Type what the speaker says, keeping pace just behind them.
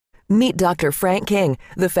Meet Dr. Frank King,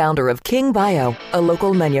 the founder of King Bio, a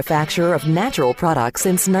local manufacturer of natural products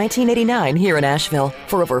since 1989 here in Asheville.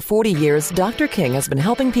 For over 40 years, Dr. King has been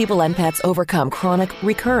helping people and pets overcome chronic,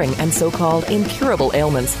 recurring, and so-called incurable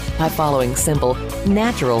ailments by following simple,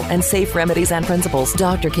 natural, and safe remedies and principles.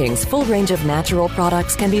 Dr. King's full range of natural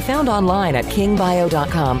products can be found online at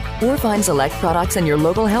kingbio.com or find select products in your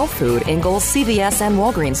local health food, Ingles, CVS, and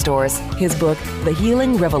Walgreens stores. His book, The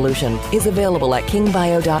Healing Revolution, is available at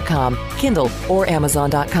kingbio.com, Kindle, or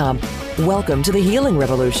Amazon.com. Welcome to the Healing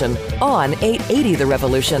Revolution on 880 The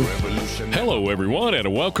Revolution. Hello, everyone,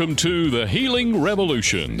 and welcome to the Healing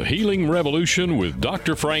Revolution. The Healing Revolution with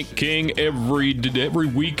Dr. Frank King every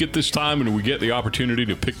week at this time, and we get the opportunity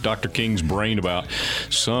to pick Dr. King's brain about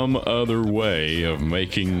some other way of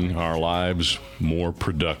making our lives more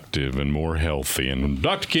productive and more healthy. And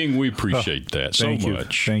Dr. King, we appreciate that so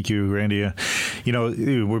much. Thank you, Randy.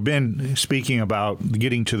 We've been speaking about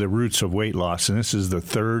getting to the roots of weight loss, and this is the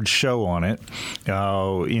third show on it.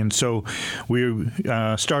 And so we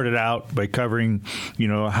started out by covering,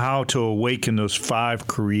 how to awaken those 5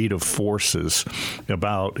 creative forces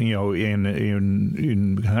about,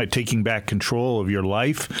 in taking back control of your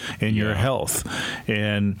life and your health.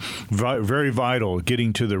 And very vital,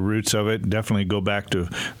 getting to the roots of it. Definitely go back to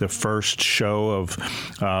the first show of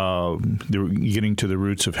getting to the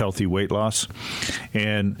roots of healthy weight loss.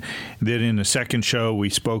 And then in the second show, we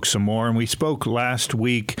spoke some more. And we spoke last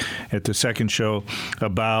week at the second show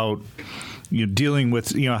about dealing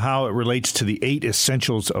with how it relates to the 8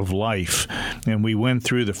 essentials of life, and we went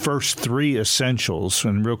through the first 3 essentials.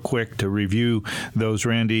 And real quick to review those,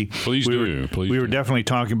 Randy, we were definitely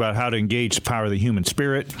talking about how to engage the power of the human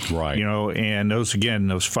spirit, right? And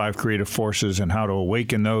those 5 creative forces and how to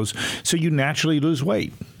awaken those, so you naturally lose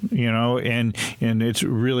weight. And it's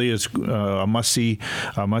really is a must-see,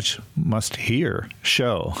 must-hear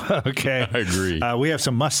show. Okay, I agree. We have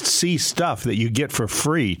some must-see stuff that you get for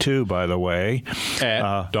free too, by the way.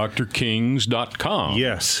 At drkings.com.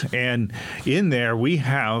 Yes, and in there we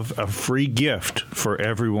have a free gift for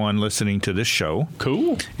everyone listening to this show.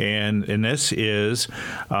 Cool. And this is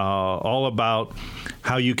all about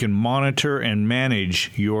how you can monitor and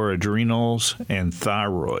manage your adrenals and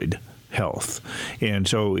thyroid health. And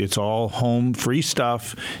so it's all home free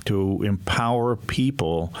stuff to empower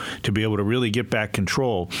people to be able to really get back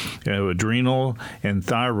control. Adrenal and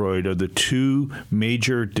thyroid are the 2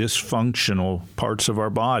 major dysfunctional parts of our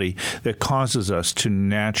body that causes us to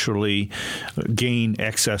naturally gain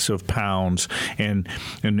excessive pounds and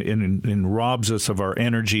robs us of our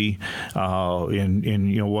energy.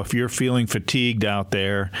 If you're feeling fatigued out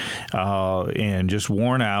there and just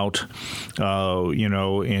worn out,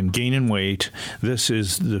 and gaining weight, this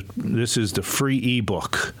is the free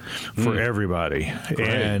ebook for everybody. Great.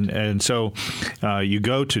 And so you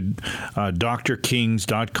go to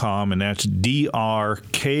drkings.com, and that's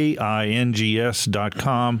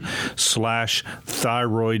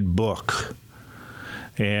drkings.com/thyroid book.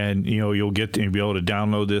 And you'll be able to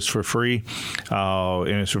download this for free, and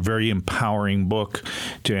it's a very empowering book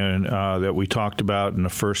that we talked about in the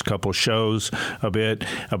first couple shows a bit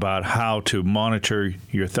about how to monitor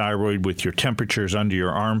your thyroid with your temperatures under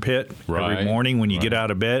your armpit every morning when you get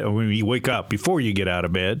out of bed, or when you wake up before you get out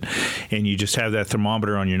of bed, and you just have that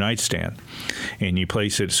thermometer on your nightstand, and you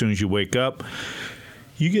place it as soon as you wake up.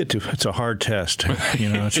 It's a hard test.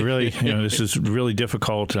 It's really, this is really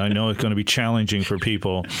difficult. I know it's going to be challenging for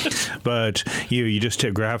people, but you just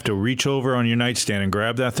have to reach over on your nightstand and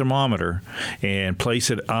grab that thermometer and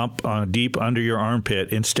place it up deep under your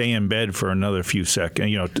armpit and stay in bed for another few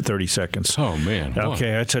seconds, 30 seconds. Oh, man.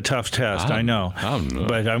 Okay, that's a tough test. I know.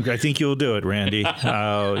 But I think you'll do it, Randy.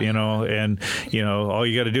 All you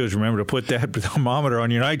got to do is remember to put that thermometer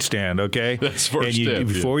on your nightstand, okay? That's the first step.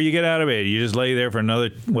 Before you get out of bed, you just lay there for another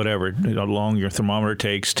whatever how long your thermometer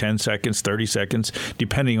takes, 10 seconds, 30 seconds,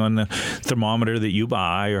 depending on the thermometer that you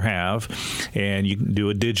buy or have. And you can do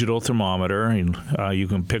a digital thermometer, and you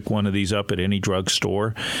can pick one of these up at any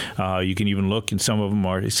drugstore. You can even look, and some of them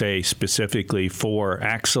are, say, specifically for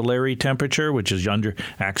axillary temperature, which is under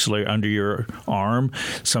your arm.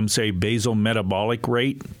 Some say basal metabolic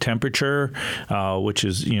rate temperature, which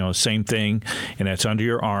is, same thing, and that's under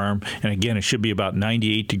your arm. And again, it should be about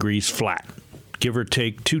 98 degrees flat. give or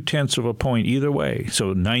take 0.2 of a point either way.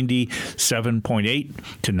 So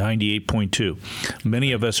 97.8 to 98.2.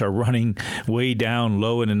 Many of us are running way down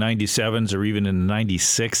low in the 97s or even in the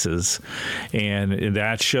 96s, and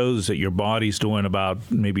that shows that your body's doing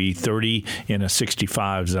about maybe 30 in a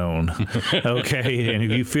 65 zone. Okay, and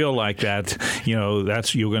if you feel like that,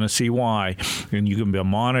 that's you're going to see why, and you can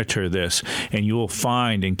monitor this, and you will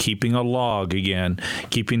find in keeping a log again,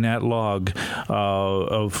 keeping that log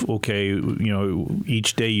of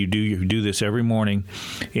each day you do this every morning,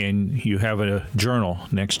 and you have a journal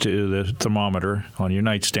next to the thermometer on your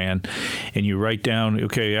nightstand, and you write down,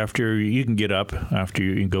 after you can get up after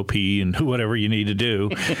you go pee and whatever you need to do,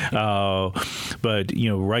 but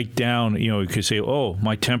write down, you could say, oh,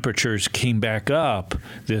 my temperatures came back up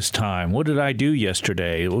this time. What did I do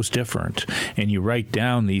yesterday? It was different. And you write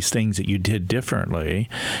down these things that you did differently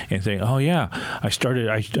and think, oh yeah, I started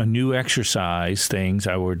a new exercise things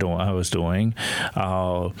I was doing.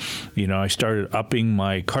 I started upping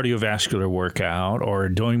my cardiovascular workout or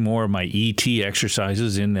doing more of my ET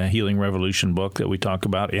exercises in the Healing Revolution book that we talk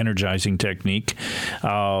about, energizing technique,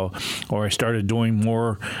 or I started doing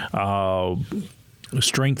more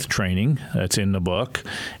strength training that's in the book,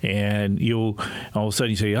 and you'll all of a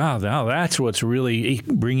sudden you say, now that's what's really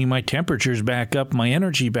bringing my temperatures back up, my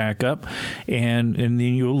energy back up, and then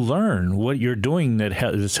you'll learn what you're doing that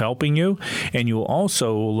is helping you, and you'll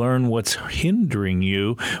also learn what's hindering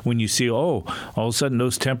you when you see, all of a sudden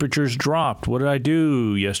those temperatures dropped. What did I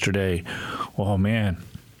do yesterday? Oh man,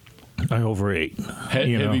 I overate.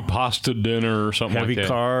 Heavy pasta dinner or something like that.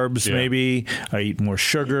 Heavy carbs, maybe. I eat more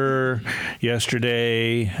sugar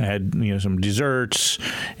yesterday. I had some desserts.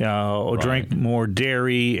 Drank more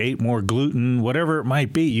dairy, ate more gluten, whatever it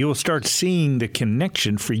might be. You'll start seeing the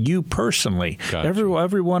connection for you personally. Gotcha.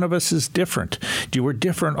 Every one of us is different. We're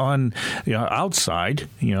different on outside.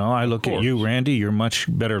 I look at you, Randy. You're much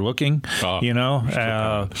better looking. You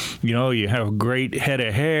have a great head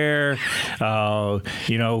of hair.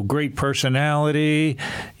 Great personality.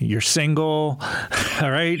 You're single. All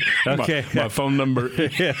right. Okay. My phone number.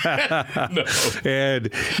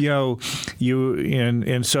 No.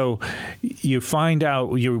 And so you find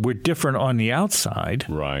out we're different on the outside,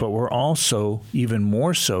 right? But we're also even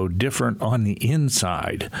more so different on the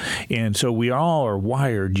inside. And so we all are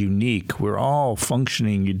wired unique. We're all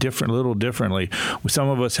functioning little differently. Some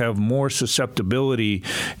of us have more susceptibility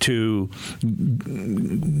to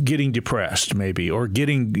getting depressed, maybe, or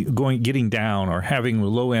getting down, or having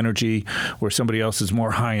low energy, where somebody else is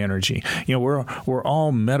more high energy. We're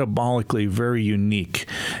all metabolically very unique,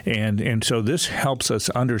 and so this helps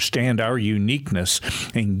us understand our uniqueness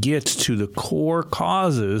and gets to the core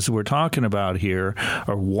causes we're talking about here,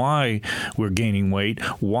 or why we're gaining weight,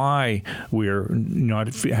 why we're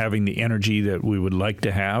not having the energy that we would like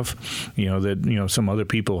to have, that some other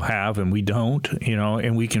people have and we don't,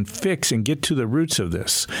 and we can fix and get to the roots of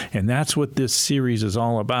this, and that's what this series is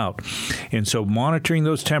all about. And so monitoring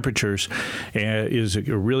those temperatures is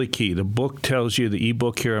really key. The book tells you, the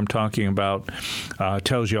ebook here I'm talking about,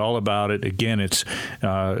 tells you all about it. Again, it's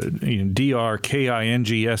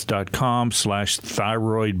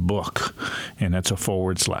drkings.com/thyroid-book, and that's a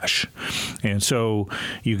 /. And so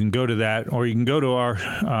you can go to that, or you can go to our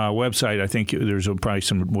website. I think there's probably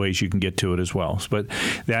some ways you can get to it as well. But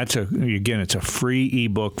it's a free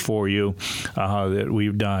ebook for you that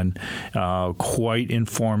we've done, quite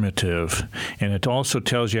informative. And it also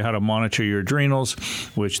tells you how to monitor your adrenals,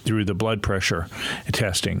 which through the blood pressure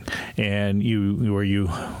testing. And you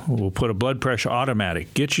will put a blood pressure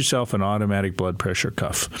automatic. Get yourself an automatic blood pressure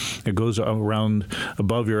cuff. It goes around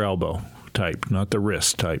above your elbow type, not the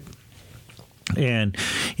wrist type. And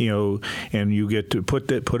you get to put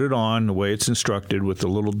it on the way it's instructed, with the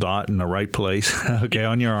little dot in the right place, okay,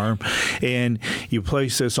 on your arm, and you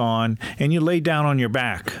place this on, and you lay down on your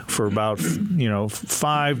back for about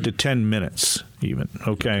 5 to 10 minutes, even.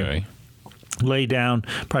 Okay. Lay down.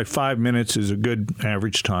 Probably 5 minutes is a good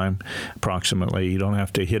average time, approximately. You don't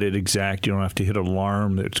have to hit it exact. You don't have to hit an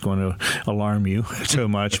alarm that's going to alarm you so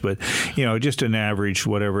much. But, just an average,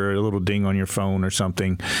 whatever, a little ding on your phone or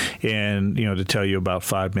something, and, to tell you about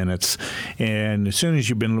 5 minutes. And as soon as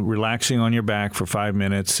you've been relaxing on your back for 5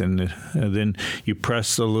 minutes, and then you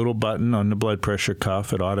press the little button on the blood pressure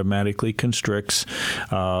cuff, it automatically constricts,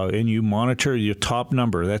 and you monitor your top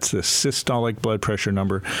number. That's the systolic blood pressure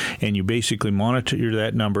number, and you basically monitor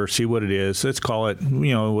that number, see what it is. Let's call it,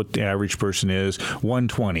 what the average person is,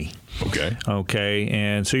 120. Okay.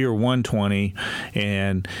 And so you're 120,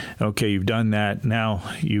 and you've done that. Now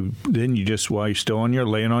you just, while you're still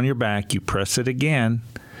laying on your back, you press it again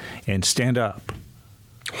and stand up.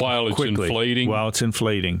 While it's quickly, inflating? While it's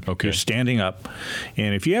inflating. Okay. You're standing up.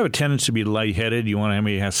 And if you have a tendency to be lightheaded, you want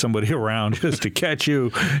to have somebody around just to catch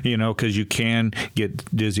you, because you can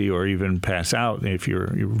get dizzy or even pass out if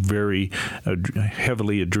you're very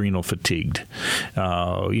heavily adrenal fatigued.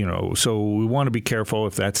 So we want to be careful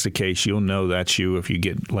if that's the case. You'll know that's you if you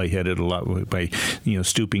get lightheaded a lot by,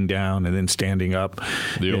 stooping down and then standing up.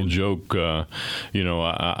 The old joke, now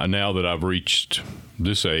that I've reached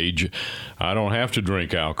this age, I don't have to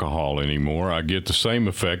drink alcohol anymore. I get the same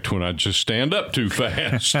effect when I just stand up too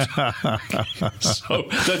fast. So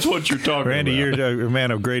that's what you're talking Randy, about. you're a man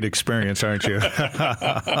of great experience, aren't you?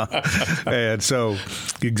 And so,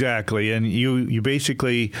 exactly. And you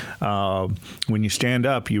basically, when you stand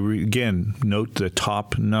up, you again note the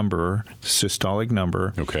top number, systolic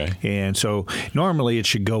number. Okay. And so normally it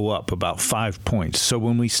should go up about 5 points. So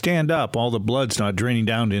when we stand up, all the blood's not draining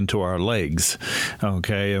down into our legs.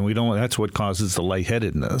 Okay, and that's what causes the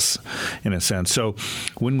lightheadedness, in a sense. So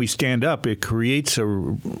when we stand up, it creates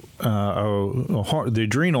the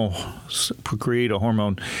adrenals create a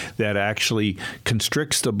hormone that actually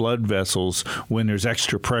constricts the blood vessels when there's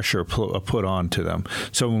extra pressure put onto them.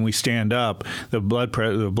 So when we stand up, the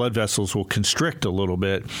blood vessels will constrict a little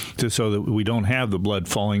bit so that we don't have the blood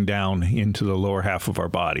falling down into the lower half of our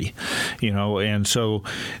body, and so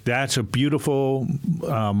that's a beautiful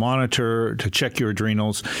monitor to check your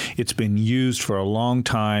adrenals. It's been used for a long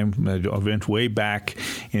time. An event way back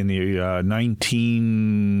in the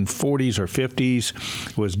 1940s or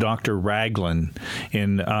 50s was Dr. Raglan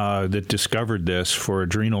that discovered this for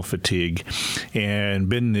adrenal fatigue, and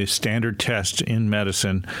been the standard test in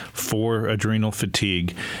medicine for adrenal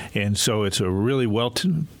fatigue. And so it's a really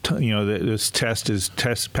this test is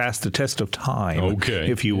passed the test of time,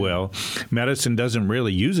 if you will. Medicine doesn't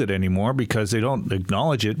really use it anymore because they don't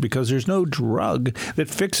acknowledge it, because there's no drug that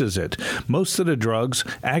fixes it. Most of the drugs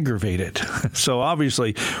aggravate it. So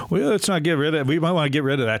obviously, let's not get rid of it. We might want to get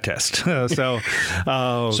rid of that test. So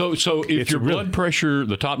if your blood pressure,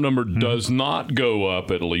 the top number, does not go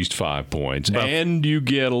up at least 5 points, and you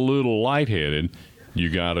get a little lightheaded, you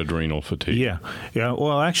got adrenal fatigue. Yeah.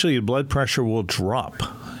 Well, actually, the blood pressure will drop,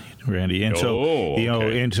 Randy. And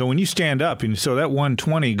and so when you stand up, and so that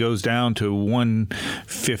 120 goes down to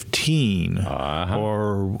 115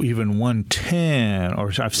 or even 110,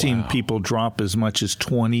 or I've seen people drop as much as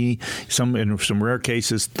 20, in some rare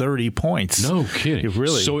cases 30 points. No kidding.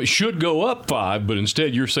 Really. So it should go up 5, but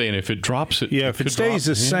instead you're saying if it drops it. Yeah, if it stays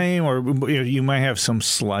the same, or you might have some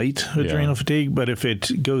slight adrenal fatigue, but if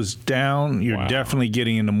it goes down, you're definitely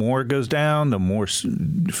getting, the more it goes down, the more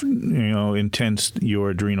intense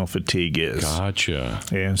your adrenal fatigue is. Gotcha.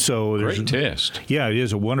 And so great test. Yeah, it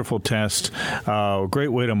is a wonderful test. A great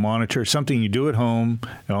way to monitor. Something you do at home.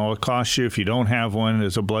 All it costs you, if you don't have one,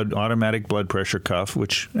 is a automatic blood pressure cuff,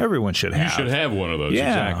 which everyone should have. You should have one of those.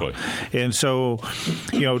 Yeah. Exactly. And so,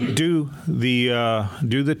 do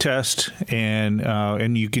the test,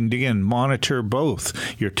 and you can again monitor both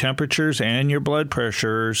your temperatures and your blood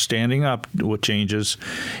pressure standing up, what changes,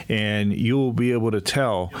 and you will be able to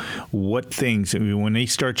tell what things, when they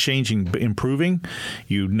start changing, improving,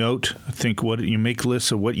 you make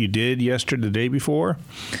lists of what you did yesterday, the day before,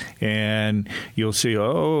 and you'll see,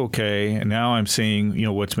 okay, and now I'm seeing,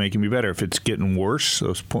 what's making me better. If it's getting worse,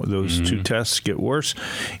 those two tests get worse,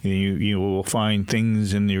 you will find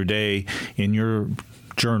things in your day, in your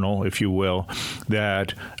journal, if you will,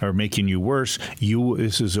 that are making you worse.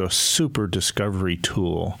 This is a super discovery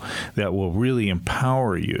tool that will really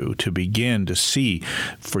empower you to begin to see,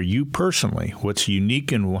 for you personally, what's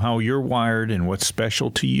unique and how you're wired and what's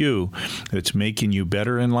special to you that's making you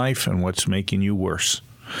better in life and what's making you worse,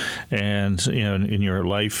 and in your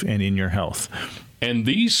life and in your health. And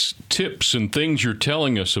these tips and things you're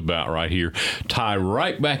telling us about right here tie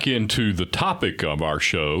right back into the topic of our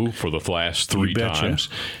show for the last 3 times.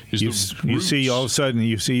 You see, all of a sudden,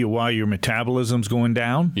 you see why your metabolism's going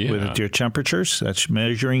down with your temperatures. That's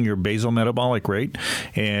measuring your basal metabolic rate,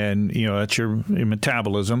 and that's your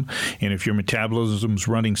metabolism. And if your metabolism's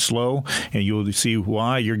running slow, and you'll see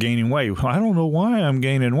why you're gaining weight. Well, I don't know why I'm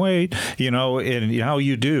gaining weight. And now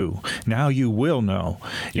you do. Now you will know,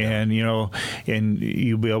 and you'll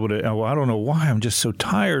be able to. I don't know why I'm just so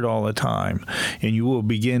tired all the time, and you will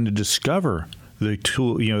begin to discover the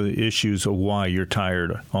tool, the issues of why you're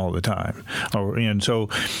tired all the time. And so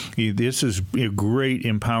this is great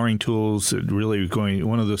empowering tools that really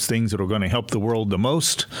one of those things that are going to help the world the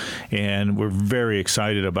most. And we're very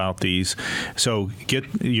excited about these. So get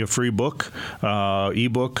your free book,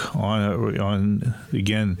 ebook on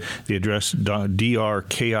again, the address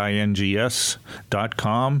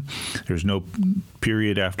drkings.com. There's no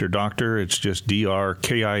period after doctor. It's just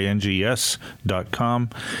drkings.com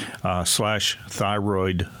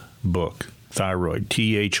 /thyroid book. Thyroid,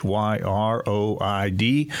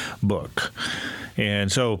 THYROID book.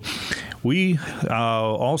 And so we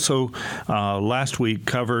also last week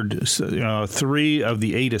covered 3 of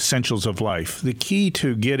the 8 essentials of life. The key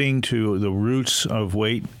to getting to the roots of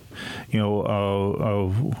weight,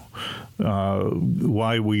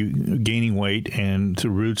 why we gaining weight and the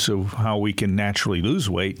roots of how we can naturally lose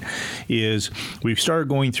weight is we've started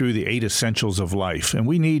going through the 8 essentials of life, and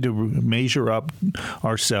we need to measure up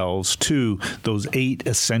ourselves to those 8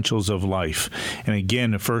 essentials of life. And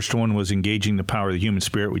again, the first one was engaging the power of the human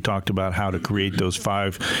spirit. We talked about how to create those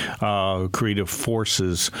 5 creative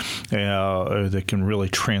forces that can really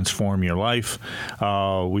transform your life.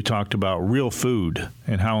 We talked about real food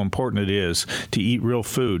and how important it is to eat real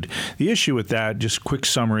food. The issue with that, just quick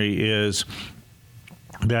summary, is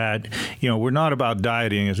that we're not about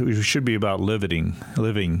dieting. We should be about living,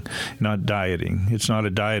 not dieting. It's not a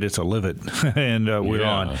diet; it's a live it, and we're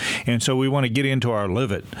on. And so we want to get into our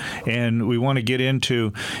live it, and we want to get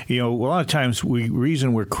into a lot of times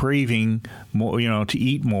reason we're craving more, to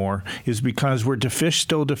eat more is because we're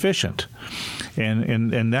still deficient,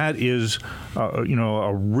 and that is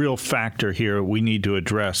a real factor here we need to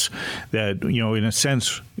address. That in a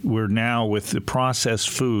sense we're now with the processed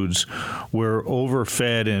foods, we're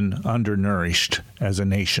overfed and undernourished as a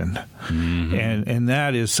nation. Mm-hmm. And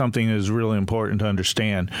that is something that is really important to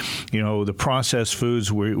understand. The processed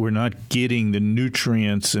foods, we're not getting the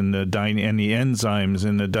nutrients and the enzymes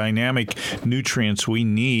and the dynamic nutrients we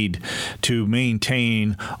need to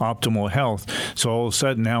maintain optimal health. So all of a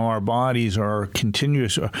sudden now our bodies are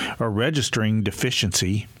registering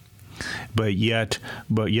deficiency, but yet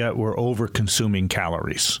we're over consuming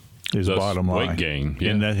calories. Is the bottom line. Weight gain.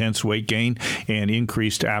 Yeah. And hence weight gain and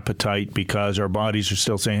increased appetite because our bodies are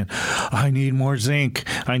still saying, I need more zinc,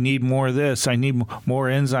 I need more of this, I need more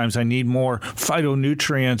enzymes, I need more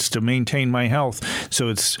phytonutrients to maintain my health. So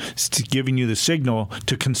it's giving you the signal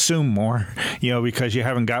to consume more, because you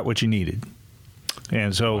haven't got what you needed.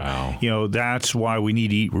 And so, that's why we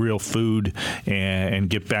need to eat real food and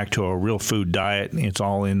get back to a real food diet. It's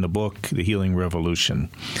all in the book, The Healing Revolution.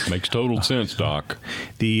 Makes total sense, Doc.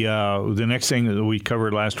 The next thing that we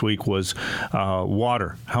covered last week was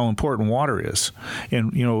water, how important water is.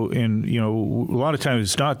 And, a lot of times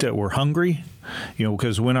it's not that we're hungry.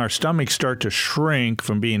 Because when our stomachs start to shrink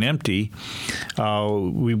from being empty,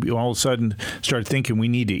 we all of a sudden start thinking we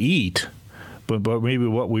need to eat. But maybe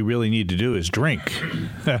what we really need to do is drink,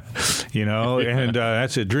 and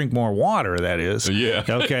that's it. Drink more water, that is. Yeah.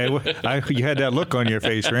 Okay. You had that look on your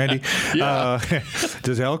face, Randy. Yeah.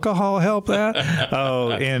 Does alcohol help that?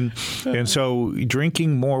 And so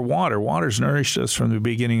drinking more water. Water's nourished us from the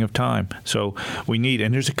beginning of time. So we need,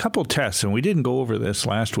 and there's a couple tests, and we didn't go over this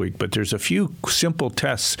last week, but there's a few simple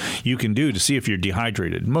tests you can do to see if you're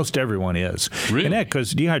dehydrated. Most everyone is. Really? And that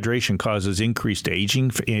because dehydration causes increased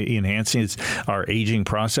aging, enhancing our aging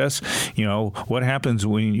process. What happens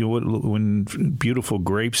when beautiful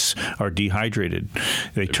grapes are dehydrated?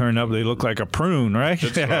 They turn up. They look like a prune, right?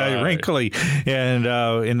 That's right. Wrinkly, and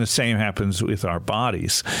the same happens with our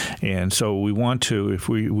bodies. And so we want to, if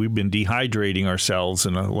we've been dehydrating ourselves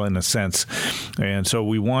in a sense, and so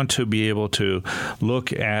we want to be able to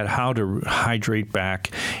look at how to hydrate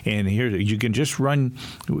back. And here you can just run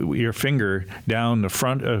your finger down the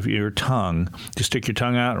front of your tongue. Just stick your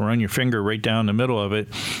tongue out and run your finger right down the middle of it,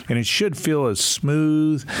 and it should feel as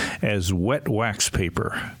smooth as wet wax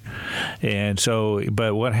paper. And so,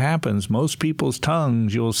 but what happens, most people's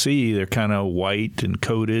tongues, you'll see they're kind of white and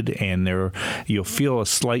coated, and you'll feel a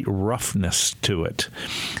slight roughness to it.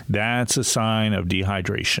 That's a sign of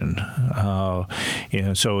dehydration.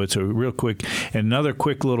 So it's a real quick, another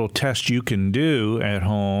quick little test you can do at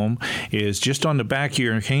home is just on the back of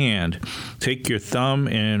your hand, take your thumb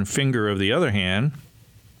and finger of the other hand,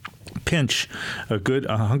 pinch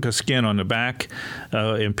a hunk of skin on the back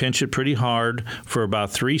and pinch it pretty hard for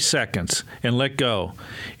about 3 seconds and let go.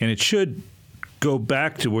 And it should go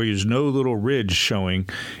back to where there's no little ridge showing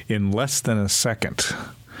in less than a second.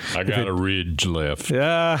 I got a ridge left.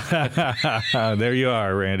 There you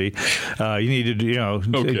are, Randy. You need to,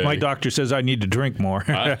 Okay. My doctor says I need to drink more.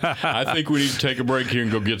 I think we need to take a break here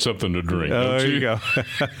and go get something to drink. There you go.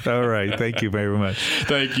 All right. Thank you very much.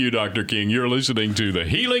 Thank you, Dr. King. You're listening to The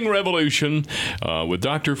Healing Revolution with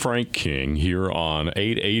Dr. Frank King here on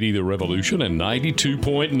 880 The Revolution and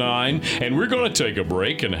 92.9. And we're going to take a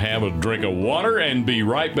break and have a drink of water and be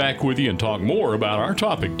right back with you and talk more about our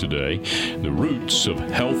topic today, the roots of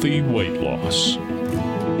healthy weight loss.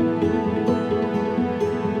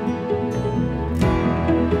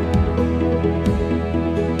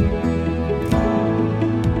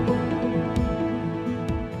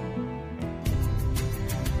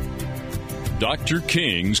 Dr.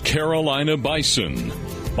 King's Carolina Bison.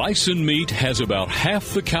 Bison meat has about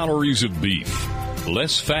half the calories of beef,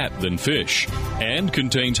 less fat than fish, and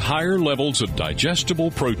contains higher levels of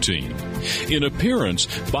digestible protein. In appearance,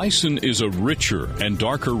 bison is a richer and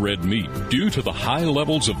darker red meat due to the high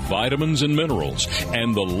levels of vitamins and minerals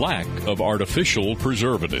and the lack of artificial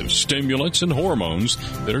preservatives, stimulants, and hormones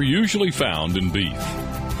that are usually found in beef.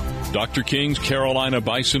 Dr. King's Carolina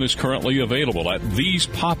Bison is currently available at these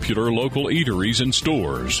popular local eateries and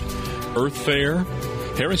stores: Earth Fare,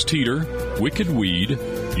 Harris Teeter, Wicked Weed,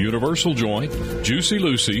 Universal Joint, Juicy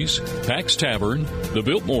Lucy's, Pax Tavern, the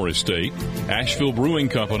Biltmore Estate, Asheville Brewing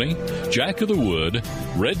Company, Jack of the Wood,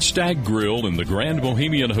 Red Stag Grill in the Grand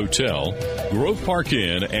Bohemian Hotel, Grove Park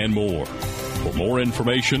Inn, and more. For more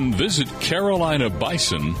information, visit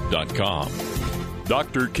carolinabison.com.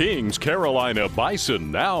 Dr. King's Carolina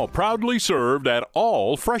Bison, now proudly served at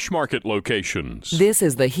all Fresh Market locations. This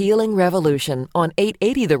is The Healing Revolution on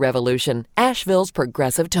 880 The Revolution, Asheville's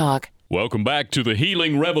Progressive Talk. Welcome back to The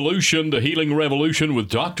Healing Revolution with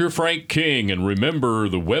Dr. Frank King. And remember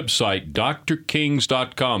the website,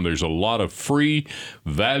 drkings.com. There's a lot of free,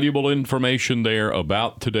 valuable information there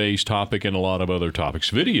about today's topic and a lot of other topics.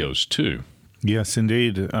 Videos, too. Yes,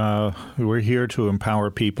 indeed. We're here to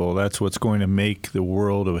empower people. That's what's going to make the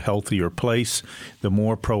world a healthier place. The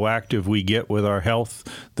more proactive we get with our health,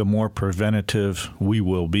 the more preventative we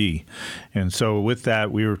will be. And so with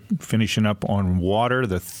that, we're finishing up on water,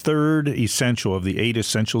 the third essential of the 8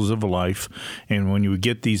 essentials of life. And when you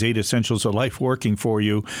get these 8 essentials of life working for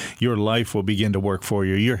you, your life will begin to work for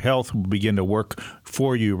you. Your health will begin to work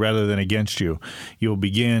for you rather than against you. You'll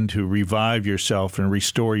begin to revive yourself and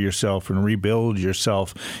restore yourself and rebuild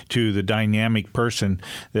yourself to the dynamic person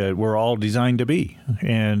that we're all designed to be.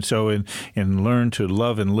 And so and learn to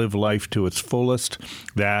love and live life to its fullest.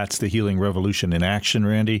 That's the Healing Revolution in action,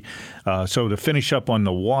 Randy. So to finish up on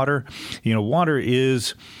the water, water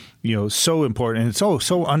is so important, and it's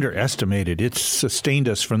so underestimated. It's sustained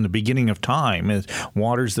us from the beginning of time.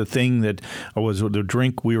 Water's the thing that was the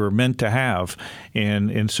drink we were meant to have,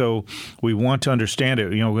 and so we want to understand it.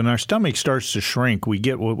 When our stomach starts to shrink, we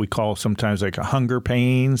get what we call sometimes like a hunger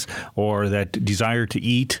pains or that desire to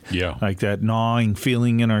eat, like that gnawing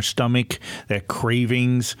feeling in our stomach, that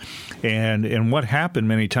cravings, and what happened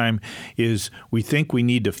many times is we think we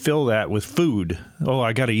need to fill that with food. Oh,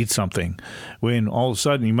 I got to eat something. When all of a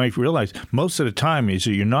sudden you might realize most of the time is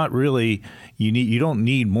that you're not really, you don't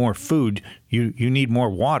need more food, you need more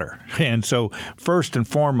water. And so first and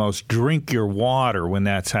foremost, drink your water when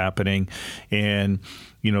that's happening, and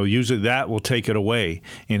usually that will take it away.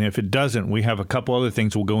 And if it doesn't, we have a couple other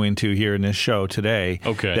things we'll go into here in this show today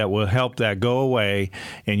that will help that go away.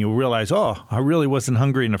 And you'll realize, I really wasn't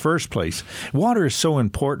hungry in the first place. Water is so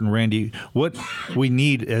important, Randy. What we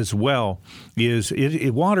need as well is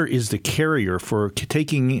water is the carrier for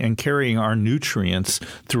taking and carrying our nutrients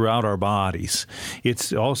throughout our bodies.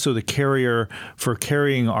 It's also the carrier for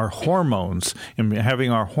carrying our hormones and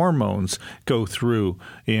having our hormones go through,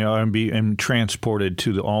 and transported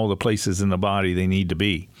to all the places in the body they need to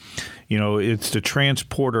be. It's the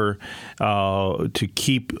transporter to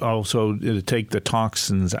take the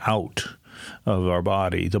toxins out of our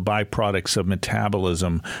body, the byproducts of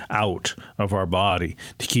metabolism out of our body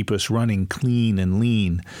to keep us running clean and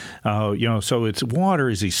lean. So water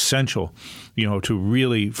is essential, to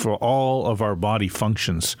really for all of our body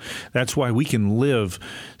functions. That's why we can live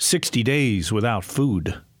 60 days without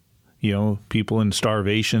food. People in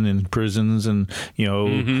starvation in prisons and,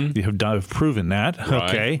 have proven that. Right,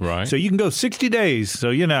 okay. Right. So you can go 60 days. So,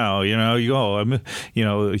 you go,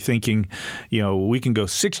 thinking, we can go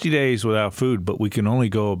 60 days without food, but we can only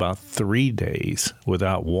go about 3 days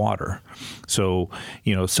without water. So,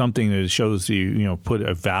 something that shows put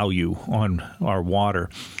a value on our water.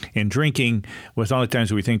 And drinking, with all the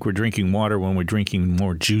times we think we're drinking water when we're drinking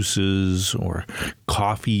more juices or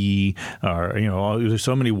coffee or, there's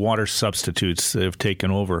so many water substitutes that have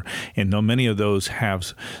taken over. And though many of those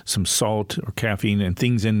have some salt or caffeine and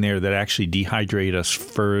things in there that actually dehydrate us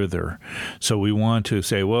further. So we want to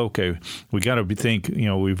say, well, okay, we got to think,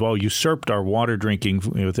 we've all usurped our water drinking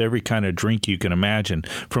with every kind of drink you can imagine,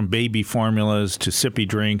 from baby formulas to sippy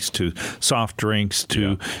drinks to soft drinks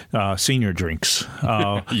to senior drinks.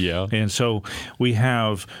 And so we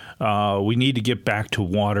need to get back to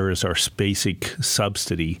water as our basic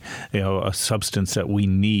subsidy, a substance that we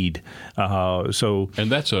need.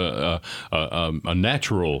 And that's a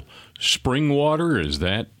natural spring water, is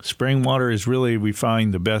that? Spring water is really, we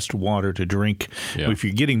find, the best water to drink. Yeah. If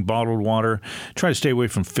you're getting bottled water, try to stay away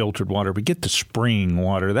from filtered water, but get the spring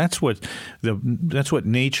water. That's what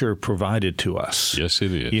nature provided to us. Yes,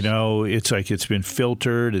 it is. It's like it's been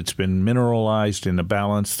filtered, it's been mineralized in a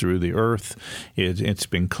balance through the earth, it's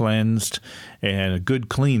been cleansed, and a good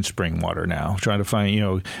clean spring water now. Try to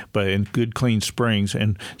find, but in good clean springs.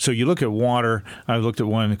 And so you look at water. I looked at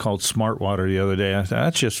one called Smart Water the other day. I thought,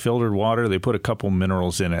 that's just filtered water. They put a couple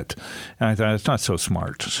minerals in it. And I thought, it's not so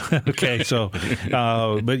smart. Okay, so,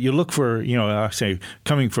 but you look for, I say,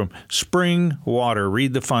 coming from spring water,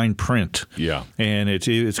 read the fine print. Yeah. And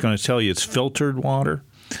it's going to tell you it's filtered water.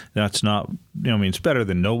 That's not, it's better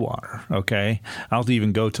than no water, okay? I'll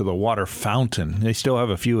even go to the water fountain. They still have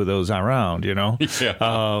a few of those around,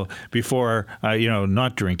 before,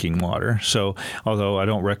 not drinking water. So, although I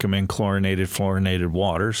don't recommend fluorinated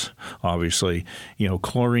waters, obviously,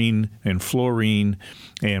 chlorine and fluorine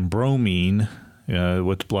and bromine,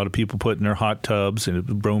 what a lot of people put in their hot tubs, and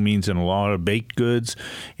bromine's in a lot of baked goods,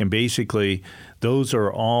 and basically those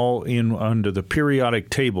are all under the periodic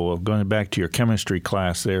table. Of going back to your chemistry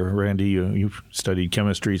class there, Randy, you studied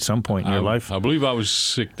chemistry at some point in your life. I believe I was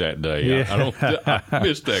sick that day. Yeah. I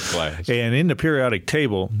missed that class. And in the periodic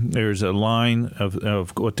table, there's a line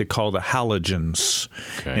of what they call the halogens,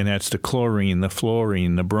 and that's the chlorine, the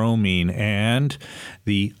fluorine, the bromine, and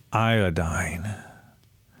the iodine.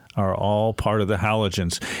 Are all part of the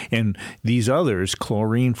halogens. And these others,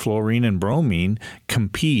 chlorine, fluorine, and bromine,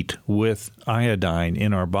 compete with iodine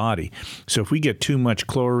in our body. So if we get too much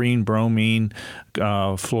chlorine, bromine,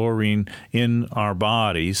 fluorine in our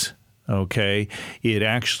bodies, it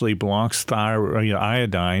actually blocks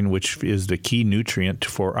iodine, which is the key nutrient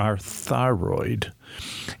for our thyroid.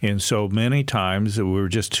 And so many times we're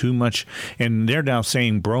just too much, and they're now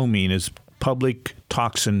saying bromine is public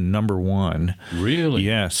toxin number one. Really?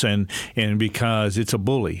 Yes, and because it's a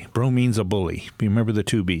bully. Bromine's a bully. You remember the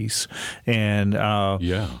two B's. And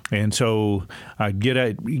and so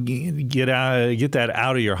get that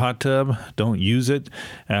out of your hot tub. Don't use it.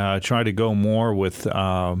 Try to go more with.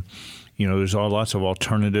 There's lots of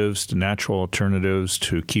alternatives, natural alternatives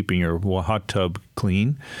to keeping your hot tub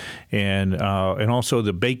clean, and also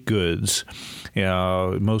the baked goods.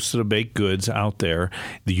 Most of the baked goods out there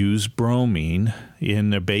use bromine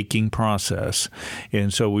in the baking process,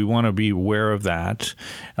 and so we want to be aware of that.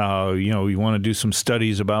 We want to do some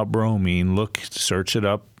studies about bromine. Search it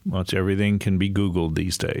up. Everything can be Googled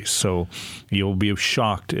these days. So you'll be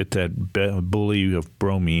shocked at that bully of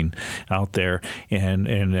bromine out there,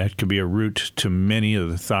 and that could be a root to many of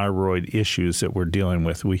the thyroid issues that we're dealing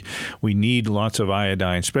with. We need lots of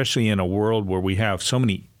iodine, especially in a world where we have so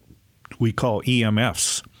many we call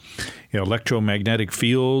EMFs. Electromagnetic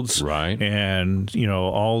fields, right, and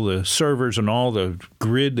all the servers and all the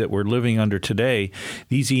grid that we're living under today.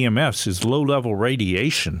 These EMFs is low-level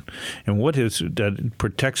radiation, and what that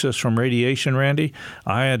protects us from radiation, Randy?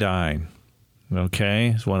 Iodine. Okay,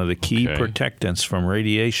 it's one of the key protectants from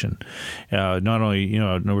radiation. Not only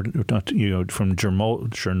from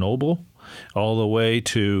Chernobyl all the way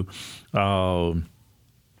to.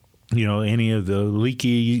 Any of the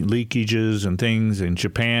leakages and things in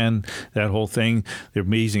Japan, that whole thing, they're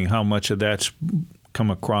amazing how much of that's come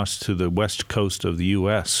across to the west coast of the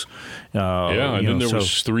U.S. And then there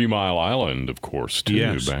was 3 Mile Island, of course,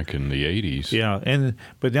 too, back in the 80s. Yeah,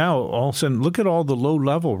 but now all of a sudden, look at all the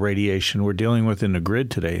low-level radiation we're dealing with in the grid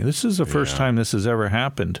today. This is the first time this has ever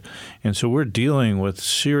happened, and so we're dealing with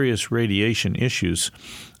serious radiation issues.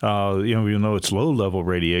 Even though it's low-level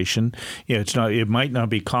radiation, it's not. It might not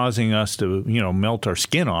be causing us to, melt our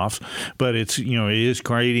skin off, but it is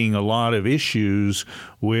creating a lot of issues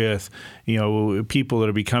with, people that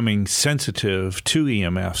are becoming sensitive to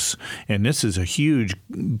EMFs, and this is a huge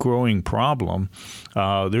growing problem.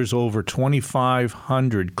 There's over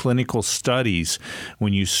 2,500 clinical studies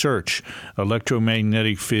when you search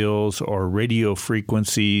electromagnetic fields or radio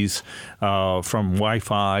frequencies from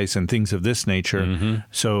Wi-Fi's and things of this nature. Mm-hmm.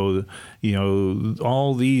 So,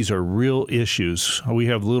 all these are real issues. We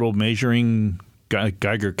have little measuring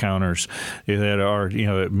Geiger counters that are,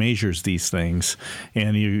 it measures these things,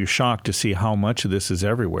 and you're shocked to see how much of this is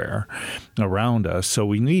everywhere around us. So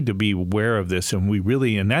we need to be aware of this,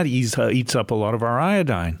 and that eats up a lot of our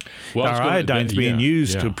iodine. Well, our iodine's being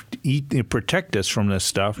used to protect us from this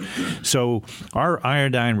stuff. So our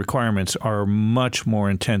iodine requirements are much more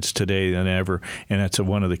intense today than ever, and that's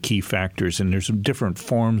one of the key factors. And there's different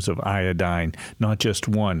forms of iodine, not just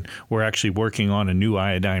one. We're actually working on a new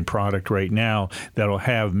iodine product right now that'll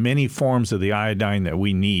have many forms of the iodine that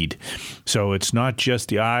we need. So it's not just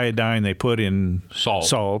the iodine they put in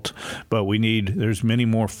salt, but there's many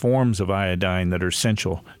more forms of iodine that are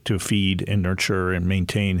essential to feed and nurture and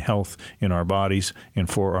maintain health in our bodies and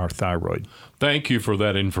for our thyroid. Thank you for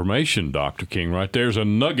that information, Dr. King. Right there's a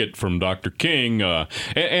nugget from Dr. King.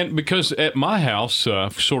 And because at my house,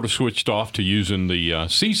 I've sort of switched off to using the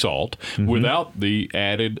sea salt without the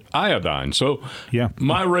added iodine. So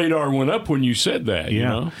my radar went up when you said that.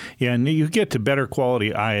 Yeah, and you get to better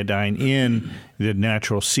quality iodine in the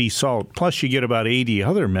natural sea salt. Plus, you get about 80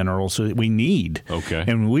 other minerals that we need. Okay.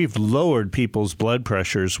 And we've lowered people's blood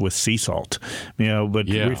pressures with sea salt. But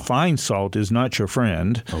refined salt is not your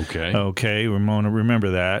friend. Okay, Ramona, remember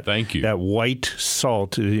that. Thank you. That white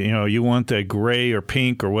salt, you want that gray or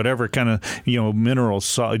pink or whatever kind of, mineral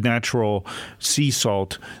salt, natural sea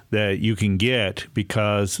salt that you can get,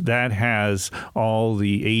 because that has all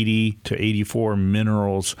the 80 to 84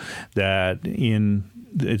 minerals that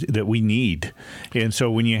we need. And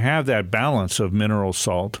so when you have that balance of mineral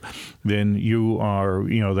salt, then you are,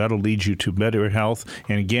 that'll lead you to better health,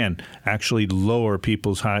 and again, actually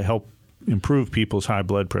help improve people's high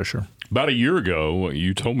blood pressure. About a year ago,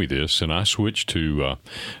 you told me this, and I switched to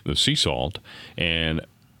the sea salt, and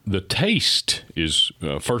the taste is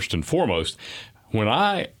first and foremost. When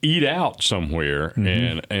I eat out somewhere,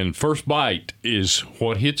 and first bite is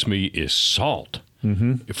what hits me is salt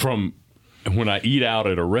from when I eat out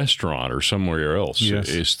at a restaurant or somewhere else.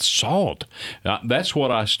 It's salt. That's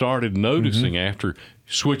what I started noticing after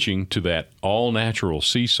switching to that all-natural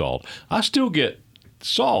sea salt. I still get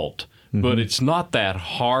salt, but it's not that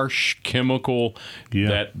harsh chemical,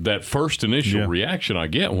 that first initial reaction I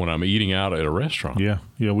get when I'm eating out at a restaurant.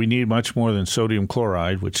 We need much more than sodium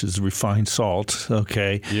chloride, which is refined salt,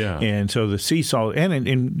 okay? And so the sea salt, and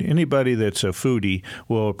anybody that's a foodie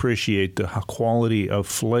will appreciate the quality of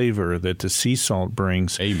flavor that the sea salt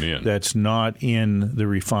brings. Amen. That's not in the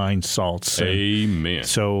refined salts. Amen.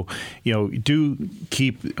 So, do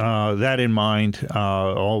keep that in mind,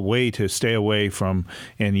 a way to stay away from,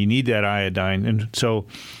 and you need that iodine. And so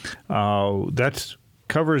that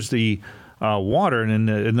covers the water.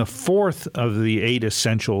 And the fourth of the 8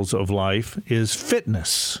 essentials of life is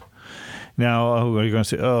fitness. Now, you're going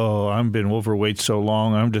to say, I've been overweight so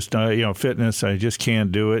long. I'm just, fitness, I just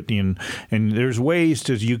can't do it. And there's ways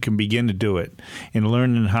you can begin to do it, and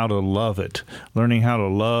learning how to love it, learning how to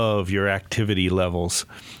love your activity levels,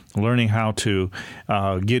 learning how to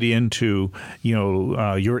get into,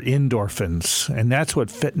 your endorphins. And that's what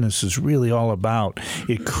fitness is really all about.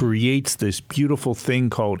 It creates this beautiful thing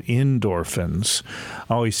called endorphins.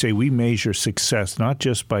 I always say we measure success not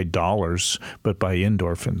just by dollars, but by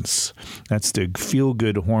endorphins. That's the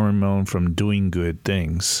feel-good hormone from doing good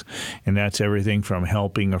things. And that's everything from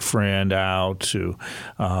helping a friend out to,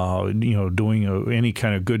 doing any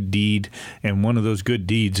kind of good deed. And one of those good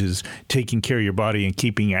deeds is taking care of your body and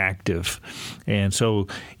keeping active. And so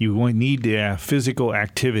you need to have physical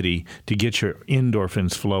activity to get your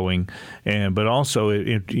endorphins flowing, but also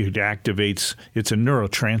it activates, it's a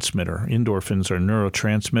neurotransmitter. Endorphins are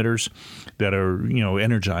neurotransmitters that are,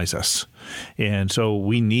 energize us. And so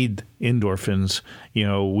we need endorphins.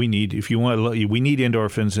 We need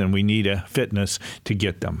endorphins, and we need a fitness to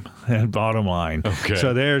get them. Bottom line. Okay.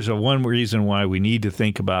 So there's one reason why we need to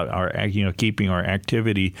think about our, keeping our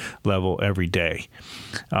activity level every day.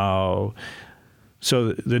 So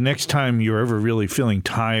the next time you're ever really feeling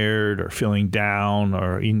tired or feeling down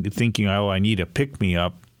or thinking, I need a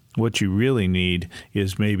pick-me-up, what you really need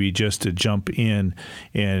is maybe just to jump in,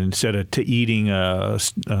 and instead of eating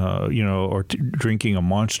or drinking a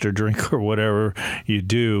Monster drink or whatever you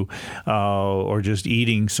do, or just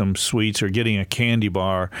eating some sweets or getting a candy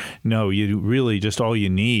bar. No, you really just all you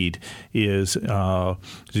need is to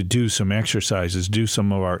do some exercises, do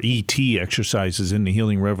some of our ET exercises in the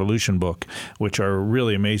Healing Revolution book, which are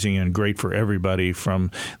really amazing and great for everybody,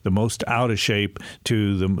 from the most out of shape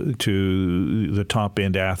to the top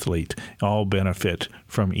end athlete. All benefit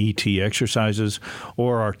from ET exercises,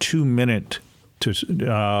 or our 2-minute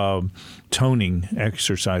toning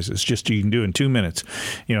exercises. Just you can do in 2 minutes.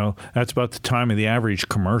 That's about the time of the average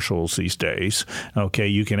commercials these days. Okay,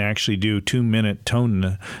 you can actually do 2-minute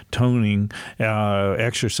toning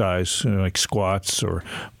exercise like squats or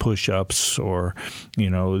push-ups, or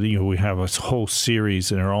we have a whole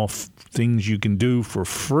series, and they're all things you can do for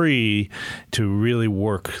free to really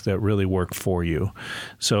work for you.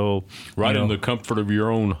 So in the comfort of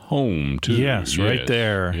your own home too. Yes, right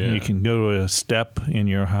there. Yeah. You can go to a step in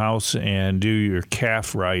your house and do your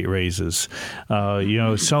calf raises.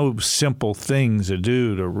 So simple things to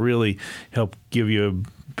do to really help give you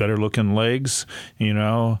better looking legs.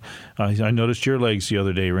 I noticed your legs the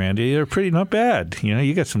other day, Randy. They're pretty not bad.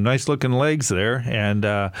 You got some nice looking legs there, and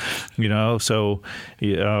so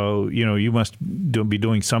you must be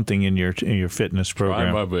doing something in your fitness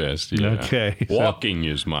program. Try my best. Yeah. Okay. Walking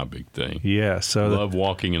is my big thing. Yeah. So I love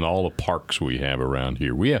walking in all the parks we have around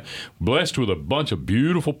here. We have blessed with a bunch of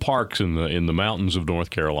beautiful parks in the mountains of North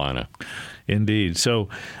Carolina. Indeed. So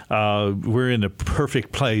we're in the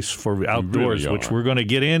perfect place for outdoors, which we're going to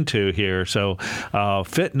get into here. So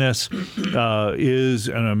fitness is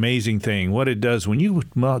an amazing thing. What it does, when you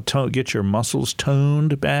get your muscles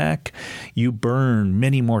toned back, you burn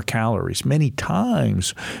many more calories. Many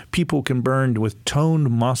times people can burn with toned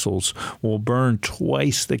muscles will burn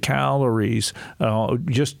twice the calories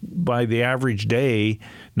just by the average day,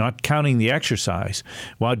 not counting the exercise,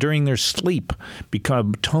 while during their sleep, because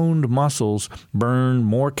toned muscles burn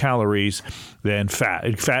more calories than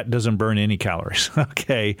fat. Fat doesn't burn any calories,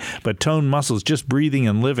 okay? But toned muscles, just breathing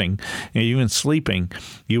and living, and even sleeping,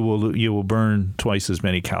 you will burn twice as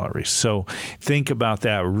many calories. So think about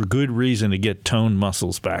that. Good reason to get toned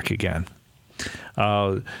muscles back again.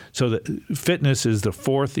 So the fitness is the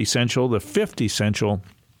fourth essential. The fifth essential,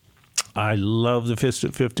 I love the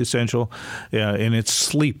fifth essential, and it's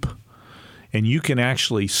sleep. And you can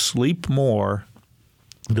actually sleep more.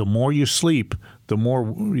 The more you sleep, the more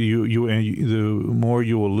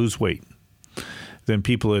you will lose weight than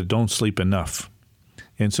people that don't sleep enough.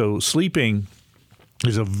 And so sleeping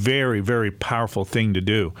is a very, very powerful thing to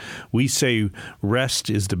do. We say rest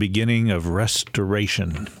is the beginning of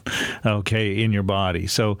restoration, okay, in your body.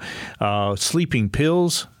 So sleeping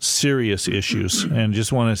pills, serious issues. And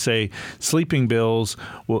just want to say sleeping pills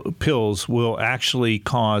will actually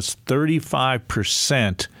cause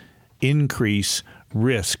 35% increase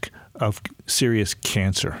risk of serious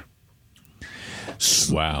cancer.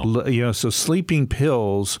 Wow. So sleeping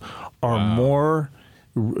pills are more...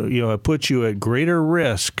 it puts you at greater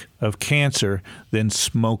risk of cancer than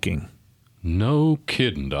smoking. No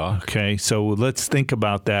kidding, Doc. Okay, so let's think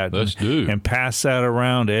about that. Let's do. And pass that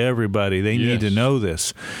around to everybody. They need to know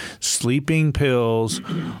this. Sleeping pills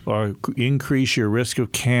increase your risk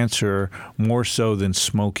of cancer more so than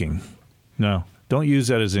smoking. No. Don't use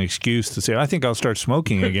that as an excuse to say, I think I'll start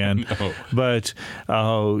smoking again. No. But,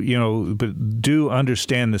 but do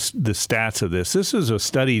understand the stats of this. This is a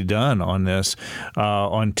study done on this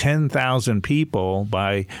on 10,000 people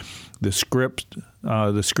by the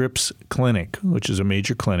Scripps Clinic, which is a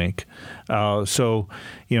major clinic. So,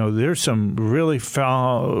 there's some really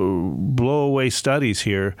blow-away studies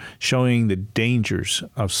here showing the dangers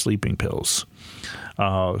of sleeping pills.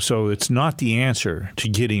 So it's not the answer to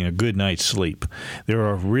getting a good night's sleep. There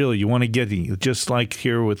are you want to get, just like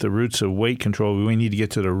here with the roots of weight control, we need to get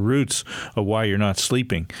to the roots of why you're not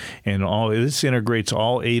sleeping. And this integrates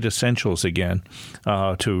all 8 essentials again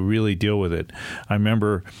to really deal with it. I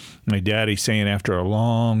remember my daddy saying after a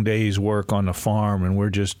long day's work on the farm, and we're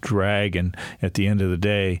just dragging at the end of the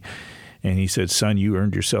day, and he said, son, you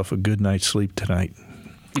earned yourself a good night's sleep tonight.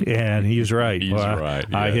 And he's right. He's right.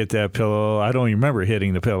 Yeah. I hit that pillow. I don't even remember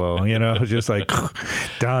hitting the pillow, just like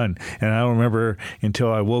done. And I don't remember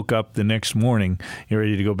until I woke up the next morning,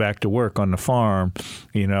 ready to go back to work on the farm.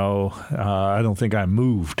 I don't think I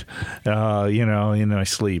moved, in my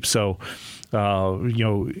sleep. So,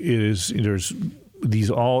 there's these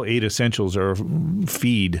all 8 essentials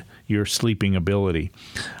feed your sleeping ability.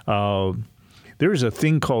 There's a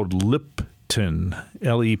thing called leptin,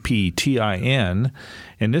 Leptin,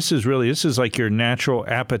 and this is like your natural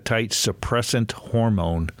appetite suppressant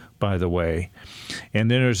hormone, by the way.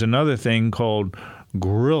 And then there's another thing called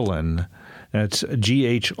ghrelin. That's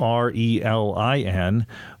Grelin,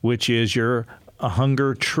 which is your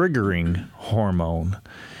hunger triggering hormone.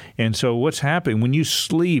 And so what's happening when you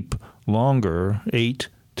sleep longer, 8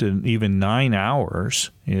 to even 9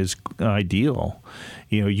 hours is ideal.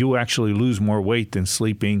 You actually lose more weight than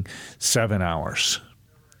sleeping 7 hours.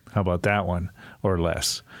 How about that one, or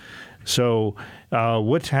less? So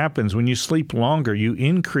what happens when you sleep longer? You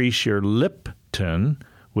increase your leptin,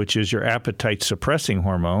 which is your appetite-suppressing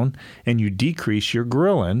hormone, and you decrease your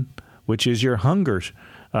ghrelin, which is your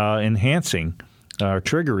hunger-enhancing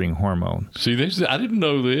triggering hormone. See, I didn't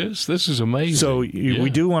know this. This is amazing. So we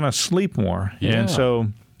do want to sleep more. Yeah. And so,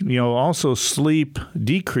 also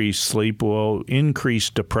decreased sleep will increase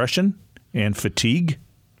depression and fatigue.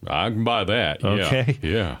 I can buy that. Okay.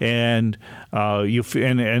 Yeah. And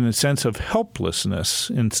and a sense of helplessness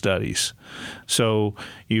in studies. So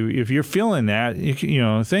if you're feeling that,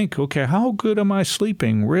 think, okay, how good am I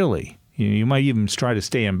sleeping really? You might even try to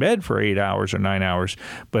stay in bed for 8 hours or 9 hours,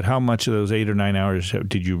 but how much of those 8 or 9 hours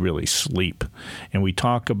did you really sleep? And we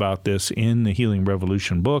talk about this in the Healing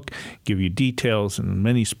Revolution book, give you details and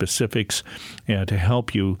many specifics to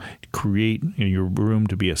help you create your room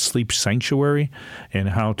to be a sleep sanctuary and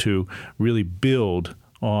how to really build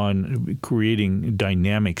on creating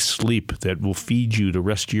dynamic sleep that will feed you the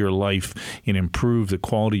rest of your life and improve the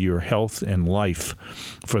quality of your health and life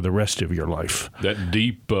for the rest of your life. That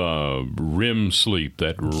deep REM sleep,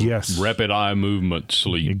 that rapid eye movement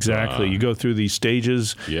sleep. Exactly. You go through these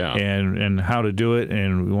stages and how to do it,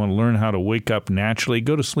 and we want to learn how to wake up naturally.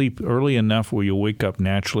 Go to sleep early enough where you'll wake up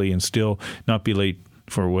naturally and still not be late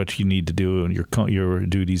for what you need to do and your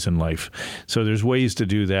duties in life. So there's ways to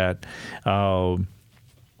do that.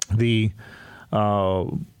 The